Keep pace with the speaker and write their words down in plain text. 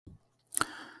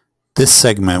This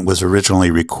segment was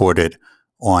originally recorded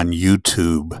on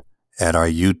YouTube at our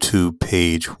YouTube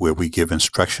page where we give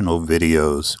instructional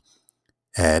videos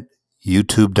at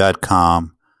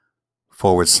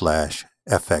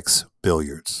youtube.com/FX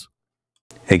Billiards.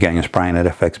 Hey gang, it's Brian at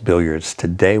FX Billiards.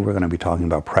 Today we're going to be talking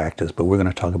about practice, but we're going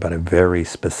to talk about a very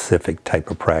specific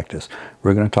type of practice.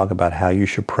 We're going to talk about how you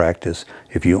should practice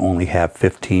if you only have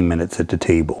 15 minutes at the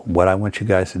table. What I want you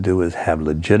guys to do is have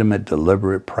legitimate,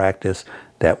 deliberate practice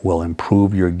that will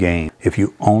improve your game. If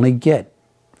you only get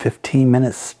 15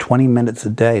 minutes, 20 minutes a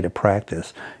day to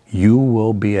practice, you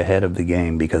will be ahead of the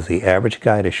game, because the average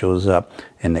guy that shows up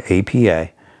in the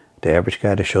APA, the average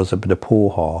guy that shows up at the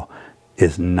pool hall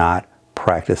is not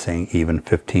practicing even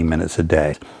 15 minutes a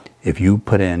day. If you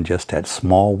put in just that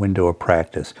small window of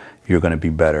practice, you're going to be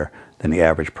better than the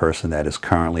average person that is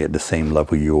currently at the same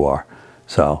level you are.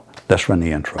 So let's run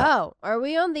the intro. Oh, are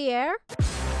we on the air?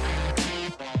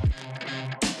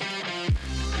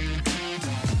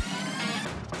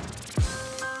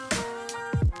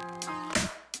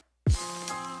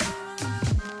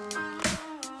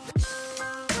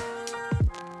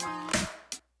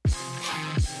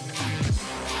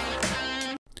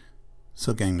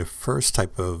 So gang, the first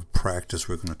type of practice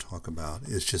we're going to talk about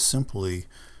is just simply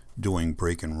doing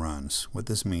break and runs. What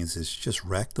this means is just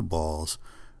rack the balls,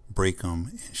 break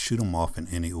them, and shoot them off in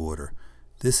any order.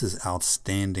 This is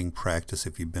outstanding practice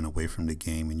if you've been away from the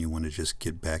game and you want to just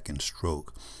get back and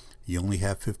stroke. You only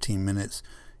have 15 minutes.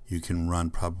 You can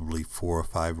run probably 4 or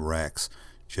 5 racks,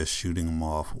 just shooting them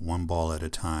off one ball at a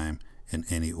time in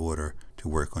any order to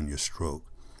work on your stroke.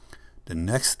 The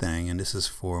next thing, and this is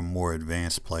for more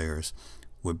advanced players,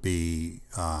 would be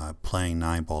playing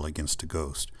 9-ball against a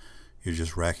ghost. You're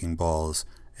just racking balls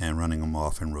and running them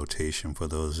off in rotation, for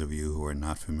those of you who are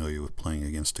not familiar with playing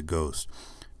against a ghost.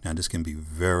 Now this can be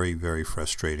very, very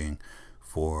frustrating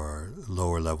for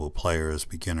lower level players,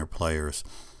 beginner players,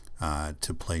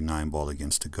 to play 9-ball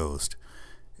against a ghost.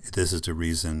 This is the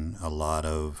reason a lot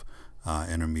of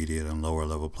intermediate and lower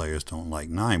level players don't like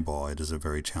 9-ball. It is a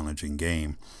very challenging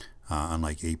game.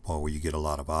 Unlike 8-ball, where you get a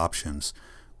lot of options.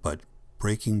 But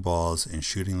breaking balls and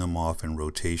shooting them off in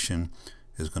rotation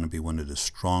is going to be one of the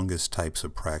strongest types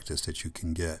of practice that you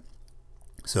can get.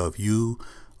 So if you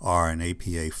are an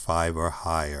APA 5 or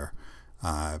higher,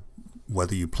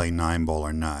 whether you play 9-ball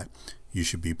or not, you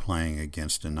should be playing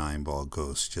against a 9-ball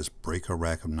ghost. Just break a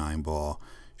rack of 9-ball,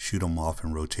 shoot them off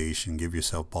in rotation, give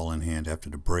yourself ball in hand after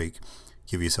the break,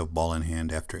 give yourself ball in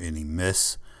hand after any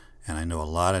miss. And I know a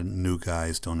lot of new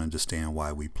guys don't understand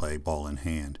why we play ball in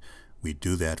hand. We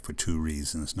do that for 2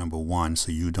 reasons. Number one,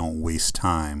 so you don't waste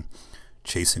time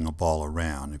chasing a ball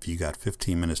around. If you got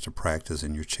 15 minutes to practice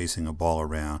and you're chasing a ball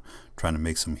around trying to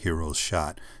make some hero's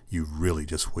shot, you really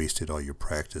just wasted all your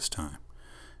practice time.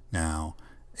 Now,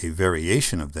 a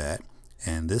variation of that,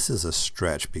 and this is a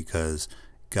stretch, because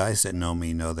guys that know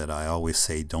me know that I always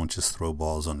say don't just throw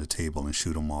balls on the table and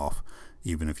shoot them off,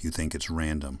 even if you think it's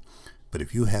random. But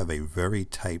if you have a very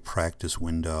tight practice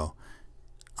window,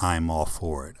 I'm all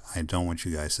for it. I don't want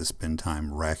you guys to spend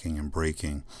time racking and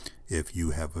breaking if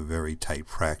you have a very tight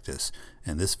practice.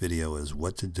 And this video is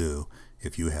what to do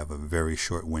if you have a very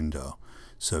short window.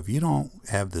 So if you don't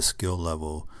have the skill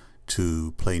level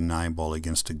to play 9-ball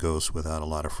against a ghost without a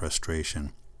lot of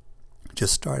frustration,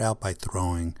 just start out by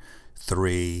throwing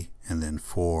 3 and then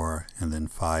 4 and then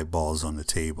 5 balls on the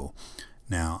table.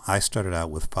 Now, I started out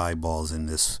with 5 balls in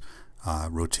this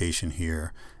rotation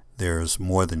here. There's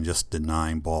more than just the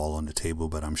 9-ball on the table,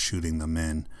 but I'm shooting them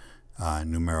in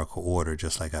numerical order,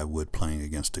 just like I would playing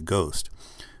against a ghost.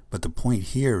 But the point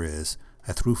here is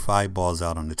I threw 5 balls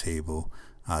out on the table.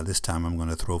 This time I'm going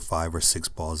to throw 5 or 6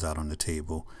 balls out on the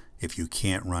table. If you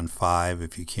can't run 5,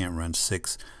 if you can't run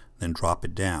 6, then drop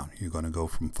it down. You're going to go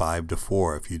from 5 to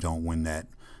 4 if you don't win that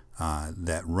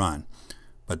run.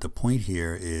 But the point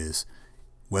here is,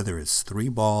 whether it's 3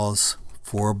 balls,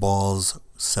 4 balls,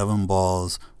 7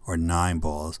 balls, or 9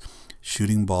 balls,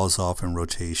 shooting balls off in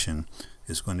rotation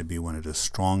is going to be one of the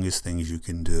strongest things you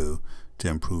can do to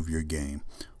improve your game.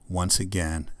 Once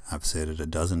again, I've said it a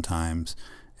dozen times,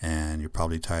 and you're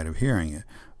probably tired of hearing it,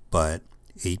 but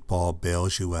 8-ball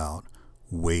bails you out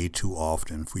way too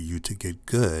often for you to get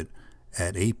good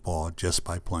at 8-ball just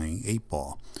by playing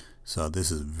 8-ball. So this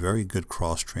is very good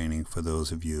cross training for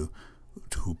those of you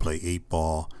who play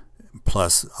 8-ball,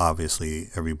 plus obviously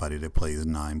everybody that plays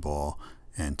 9-ball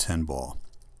and 10-ball.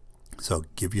 So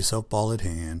give yourself ball at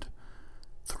hand,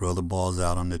 throw the balls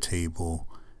out on the table,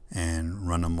 and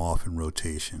run them off in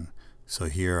rotation. So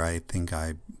here I think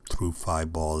I threw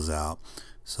 5 balls out.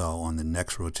 So on the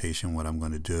next rotation, what I'm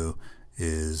going to do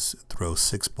is throw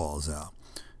 6 balls out.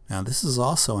 Now this is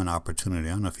also an opportunity,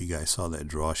 I don't know if you guys saw that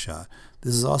draw shot,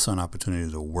 this is also an opportunity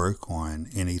to work on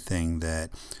anything that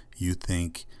you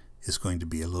think is going to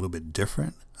be a little bit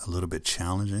different, a little bit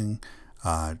challenging.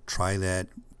 Try that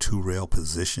 2-rail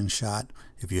position shot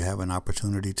if you have an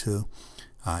opportunity to.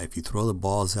 If you throw the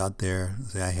balls out there,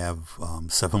 say I have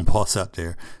 7 balls out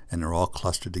there and they're all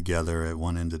clustered together at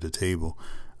one end of the table,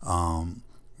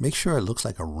 make sure it looks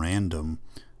like a random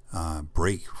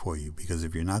break for you, because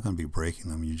if you're not going to be breaking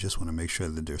them, you just want to make sure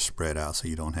that they're spread out so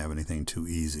you don't have anything too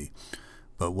easy.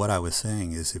 But what I was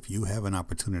saying is, if you have an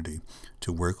opportunity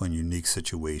to work on unique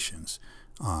situations,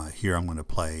 here I'm going to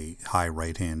play high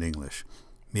right hand English.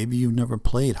 Maybe you've never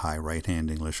played high right hand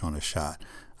English on a shot,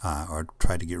 or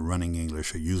try to get running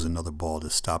English, or use another ball to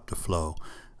stop the flow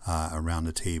around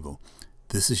the table.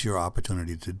 This is your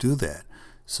opportunity to do that.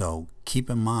 So keep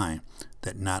in mind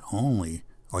that not only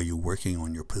are you working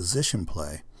on your position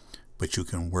play, but you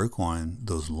can work on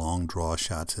those long draw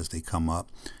shots as they come up.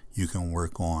 You can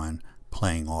work on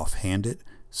playing off-handed.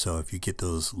 So if you get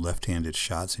those left-handed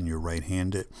shots and you're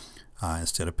right-handed,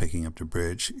 instead of picking up the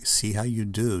bridge, see how you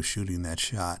do shooting that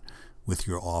shot with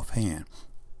your offhand.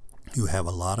 You have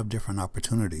a lot of different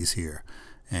opportunities here,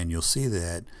 and you'll see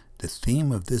that the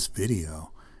theme of this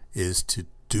video is to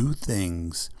do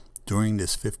things during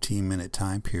this 15-minute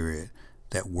time period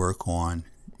that work on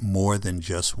more than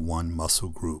just one muscle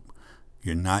group.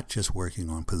 You're not just working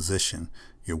on position,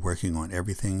 you're working on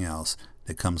everything else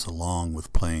that comes along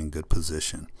with playing good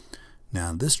position.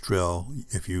 Now this drill,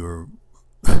 if you're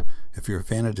a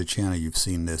fan of the channel, you've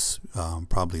seen this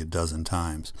probably a dozen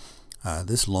times.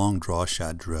 This long draw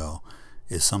shot drill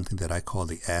is something that I call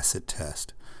the acid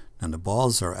test. Now the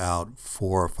balls are out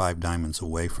 4 or 5 diamonds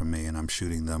away from me, and I'm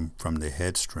shooting them from the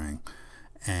head string.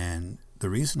 And the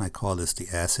reason I call this the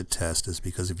acid test is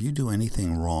because if you do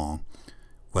anything wrong,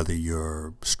 whether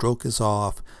your stroke is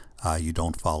off, you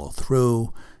don't follow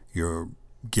through, you're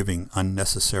giving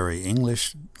unnecessary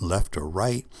English left or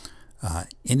right,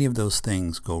 any of those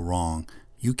things go wrong,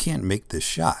 you can't make this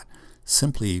shot.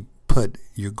 Simply put,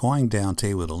 you're going down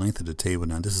table the length of the table.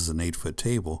 Now this is an 8-foot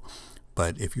table,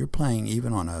 but if you're playing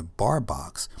even on a bar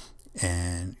box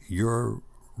and your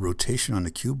rotation on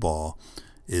the cue ball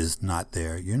is not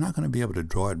there, you're not going to be able to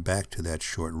draw it back to that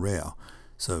short rail.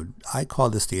 So I call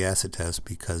this the acid test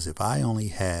because if I only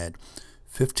had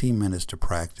 15 minutes to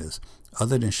practice,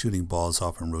 other than shooting balls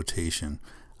off in rotation,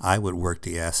 I would work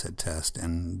the acid test,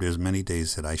 and there's many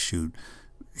days that I shoot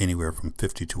anywhere from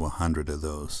 50 to 100 of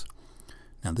those.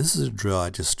 Now this is a drill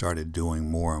I just started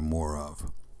doing more and more of.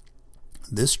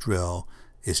 This drill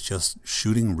is just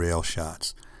shooting rail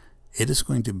shots. It is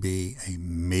going to be a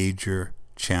major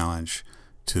challenge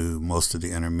to most of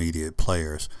the intermediate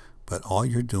players, but all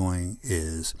you're doing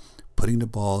is putting the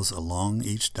balls along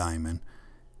each diamond,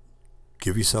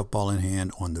 give yourself ball in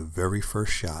hand on the very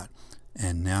first shot,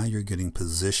 and now you're getting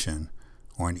position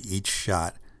on each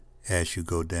shot as you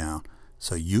go down.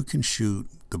 So you can shoot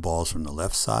the balls from the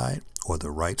left side or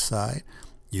the right side.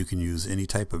 You can use any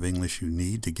type of English you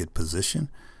need to get position,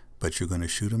 but you're going to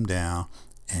shoot them down,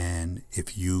 and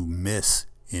if you miss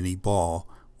any ball,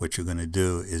 what you're going to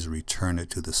do is return it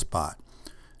to the spot.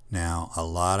 Now a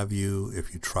lot of you,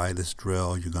 if you try this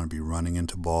drill, you're going to be running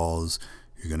into balls,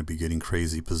 you're going to be getting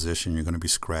crazy position, you're going to be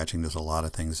scratching. There's a lot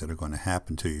of things that are going to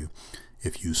happen to you.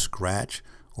 If you scratch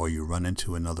or you run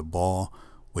into another ball,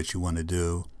 what you want to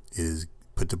do is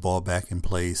put the ball back in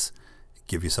place,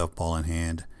 give yourself ball in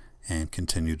hand, and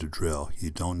continue to drill.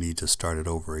 You don't need to start it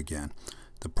over again.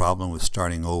 The problem with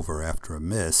starting over after a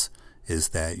miss is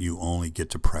that you only get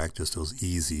to practice those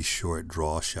easy short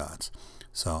draw shots.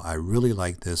 So I really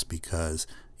like this because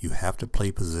you have to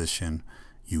play position,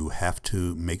 you have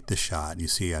to make the shot. You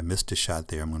see I missed a shot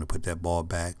there. I'm going to put that ball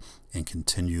back and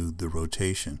continue the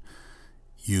rotation.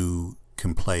 You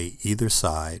can play either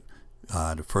side.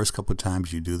 The first couple of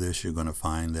times you do this, you're going to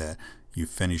find that you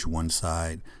finish one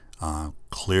side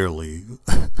clearly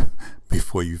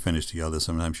before you finish the other.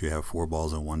 Sometimes you have 4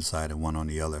 balls on one side and 1 on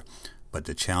the other. But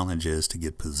the challenge is to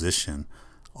get position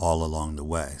all along the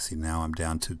way. See, now I'm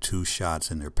down to 2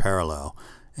 shots and they're parallel,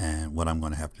 and what I'm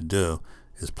going to have to do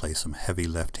is play some heavy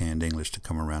left-hand English to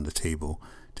come around the table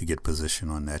to get position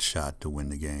on that shot to win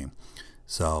the game.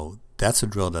 So that's a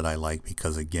drill that I like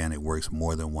because, again, it works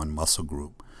more than one muscle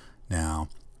group. Now,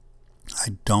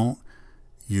 I don't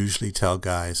usually tell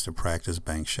guys to practice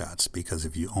bank shots because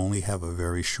if you only have a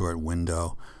very short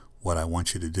window, what I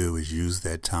want you to do is use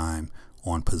that time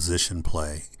on position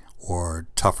play or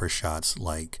tougher shots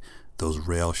like those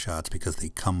rail shots because they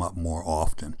come up more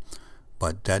often.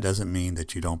 But that doesn't mean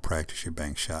that you don't practice your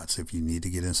bank shots. If you need to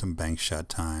get in some bank shot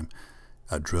time,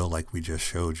 a drill like we just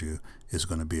showed you is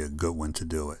going to be a good one to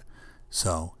do it.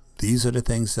 So these are the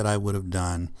things that I would have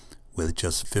done with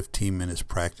just 15 minutes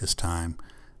practice time.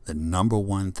 The number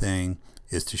one thing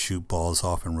is to shoot balls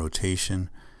off in rotation.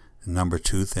 The number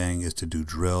two thing is to do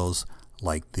drills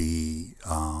like the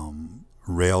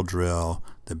rail drill,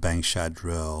 the bank shot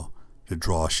drill, the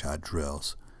draw shot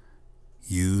drills.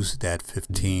 Use that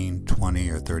 15, 20,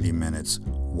 or 30 minutes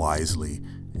wisely,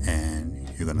 and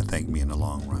you're going to thank me in the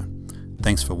long run.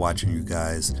 Thanks for watching, you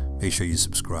guys. Make sure you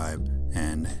subscribe,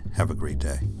 and have a great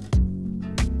day.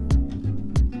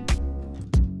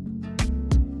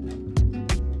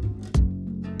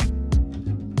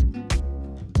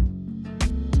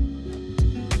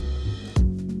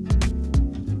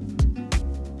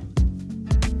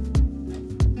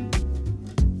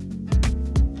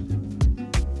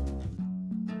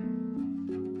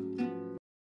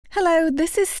 Hello,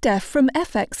 this is Steph from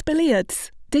FX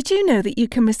Billiards. Did you know that you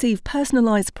can receive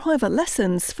personalised private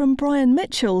lessons from Brian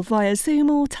Mitchell via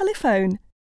Zoom or telephone?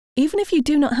 Even if you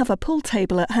do not have a pool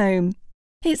table at home.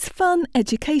 It's fun,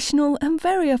 educational and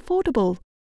very affordable.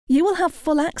 You will have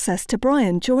full access to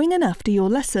Brian during and after your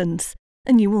lessons,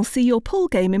 and you will see your pool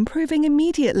game improving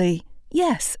immediately.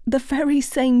 Yes, the very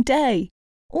same day.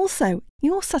 Also,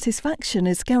 your satisfaction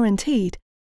is guaranteed.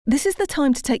 This is the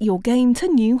time to take your game to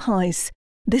new highs.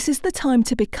 This is the time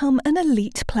to become an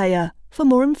elite player. For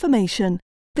more information,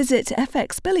 visit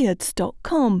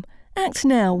fxbilliards.com. Act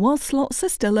now while slots are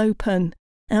still open.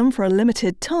 And for a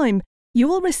limited time, you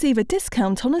will receive a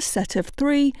discount on a set of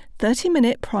 3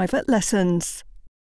 30-minute private lessons.